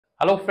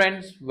Hello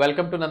friends,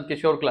 welcome to Nand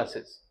Kishore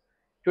classes.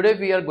 Today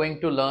we are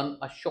going to learn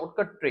a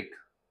shortcut trick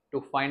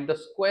to find the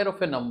square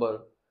of a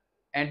number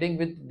ending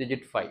with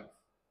digit 5.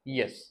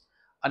 Yes,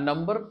 a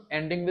number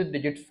ending with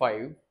digit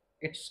 5,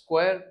 its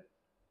square,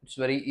 it's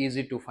very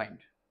easy to find.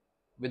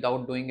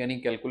 Without doing any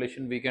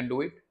calculation we can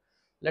do it.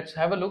 Let's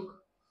have a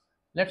look.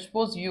 Let's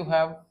suppose you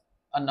have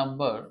a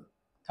number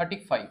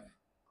 35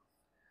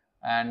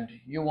 and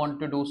you want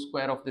to do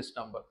square of this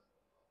number.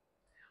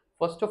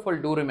 First of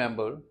all, do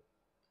remember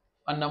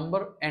a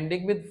number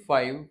ending with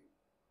 5,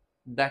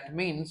 that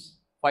means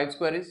 5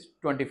 square is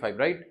 25,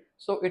 right?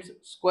 So its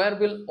square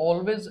will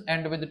always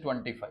end with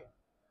 25.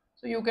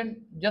 So you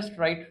can just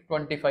write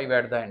 25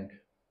 at the end.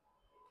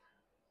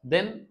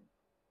 Then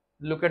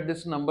look at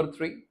this number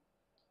 3.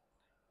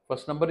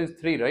 First number is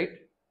 3, right?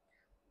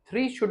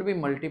 3 should be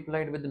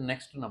multiplied with the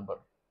next number.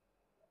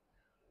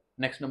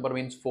 Next number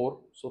means 4.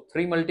 So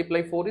 3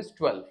 multiply 4 is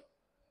 12.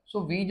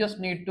 So we just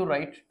need to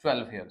write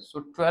 12 here.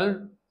 So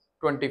 12,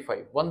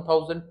 25,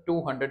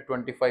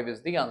 1225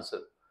 is the answer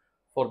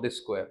for this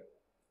square.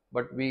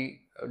 But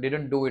we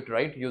didn't do it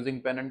right.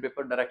 Using pen and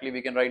paper directly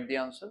we can write the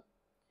answer.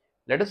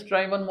 Let us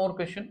try one more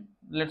question.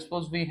 Let's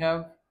suppose we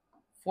have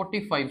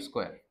 45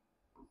 square.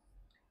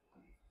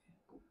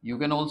 You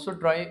can also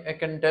try, I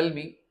can tell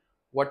me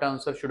what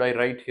answer should I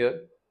write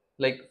here.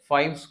 Like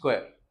 5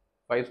 square.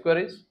 5 square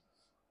is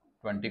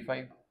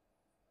 25.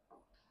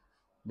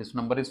 This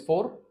number is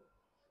 4.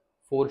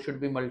 4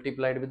 should be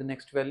multiplied with the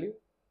next value.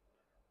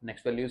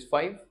 Next value is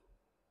 5.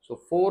 So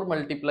 4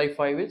 multiply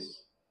 5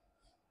 is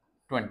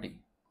 20.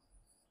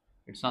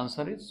 Its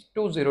answer is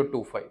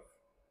 2025.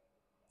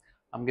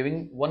 I'm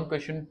giving one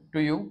question to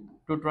you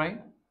to try.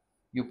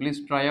 You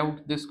please try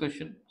out this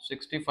question,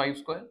 65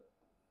 square.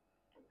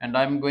 And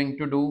I'm going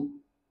to do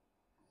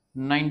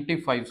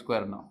 95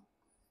 square now.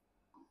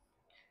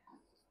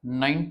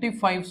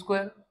 95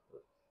 square,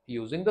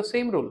 using the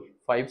same rule,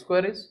 5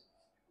 square is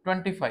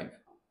 25.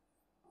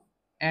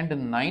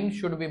 And 9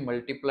 should be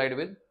multiplied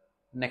with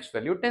next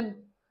value 10.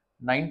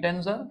 9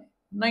 tens are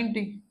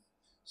 90.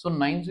 So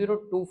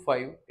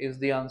 9025 is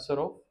the answer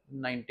of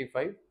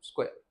 95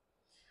 square.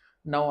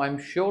 Now I'm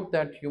sure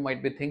that you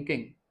might be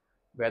thinking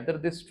whether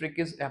this trick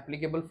is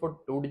applicable for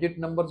 2-digit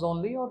numbers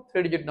only or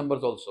 3-digit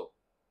numbers also.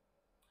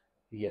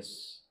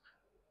 Yes,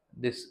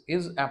 this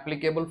is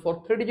applicable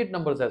for 3-digit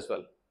numbers as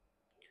well.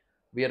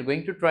 We are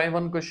going to try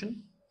one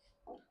question.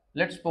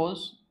 Let's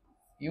suppose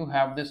you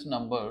have this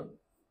number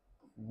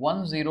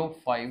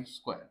 105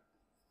 square.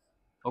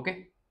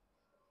 Okay.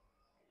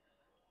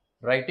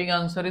 Writing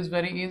answer is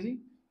very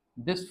easy.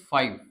 This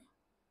 5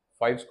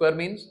 square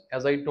means,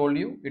 as I told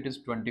you, it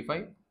is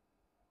 25.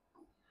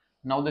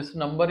 Now this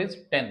number is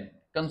 10.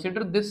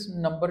 Consider this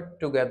number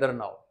together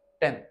now,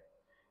 10.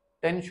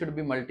 10 should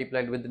be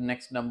multiplied with the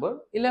next number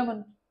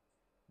 11.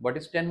 What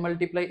is 10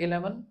 multiply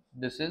 11?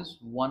 This is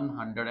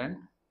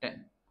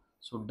 110.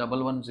 So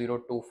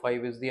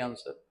 11025 is the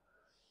answer.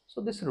 So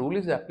this rule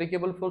is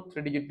applicable for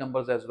 3-digit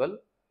numbers as well.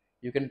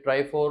 You can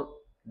try for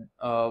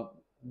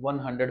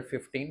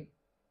 115.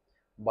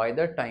 By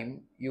that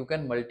time you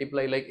can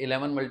multiply, like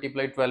 11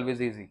 multiply 12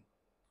 is easy.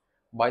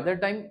 By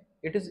that time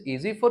it is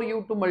easy for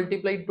you to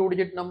multiply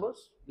 2-digit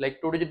numbers,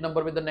 like 2-digit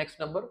number with the next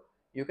number.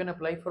 You can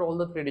apply for all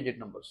the 3-digit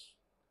numbers,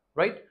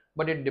 right?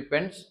 But it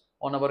depends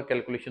on our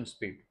calculation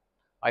speed.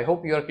 I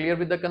hope you are clear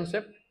with the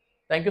concept.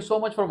 Thank you so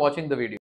much for watching the video.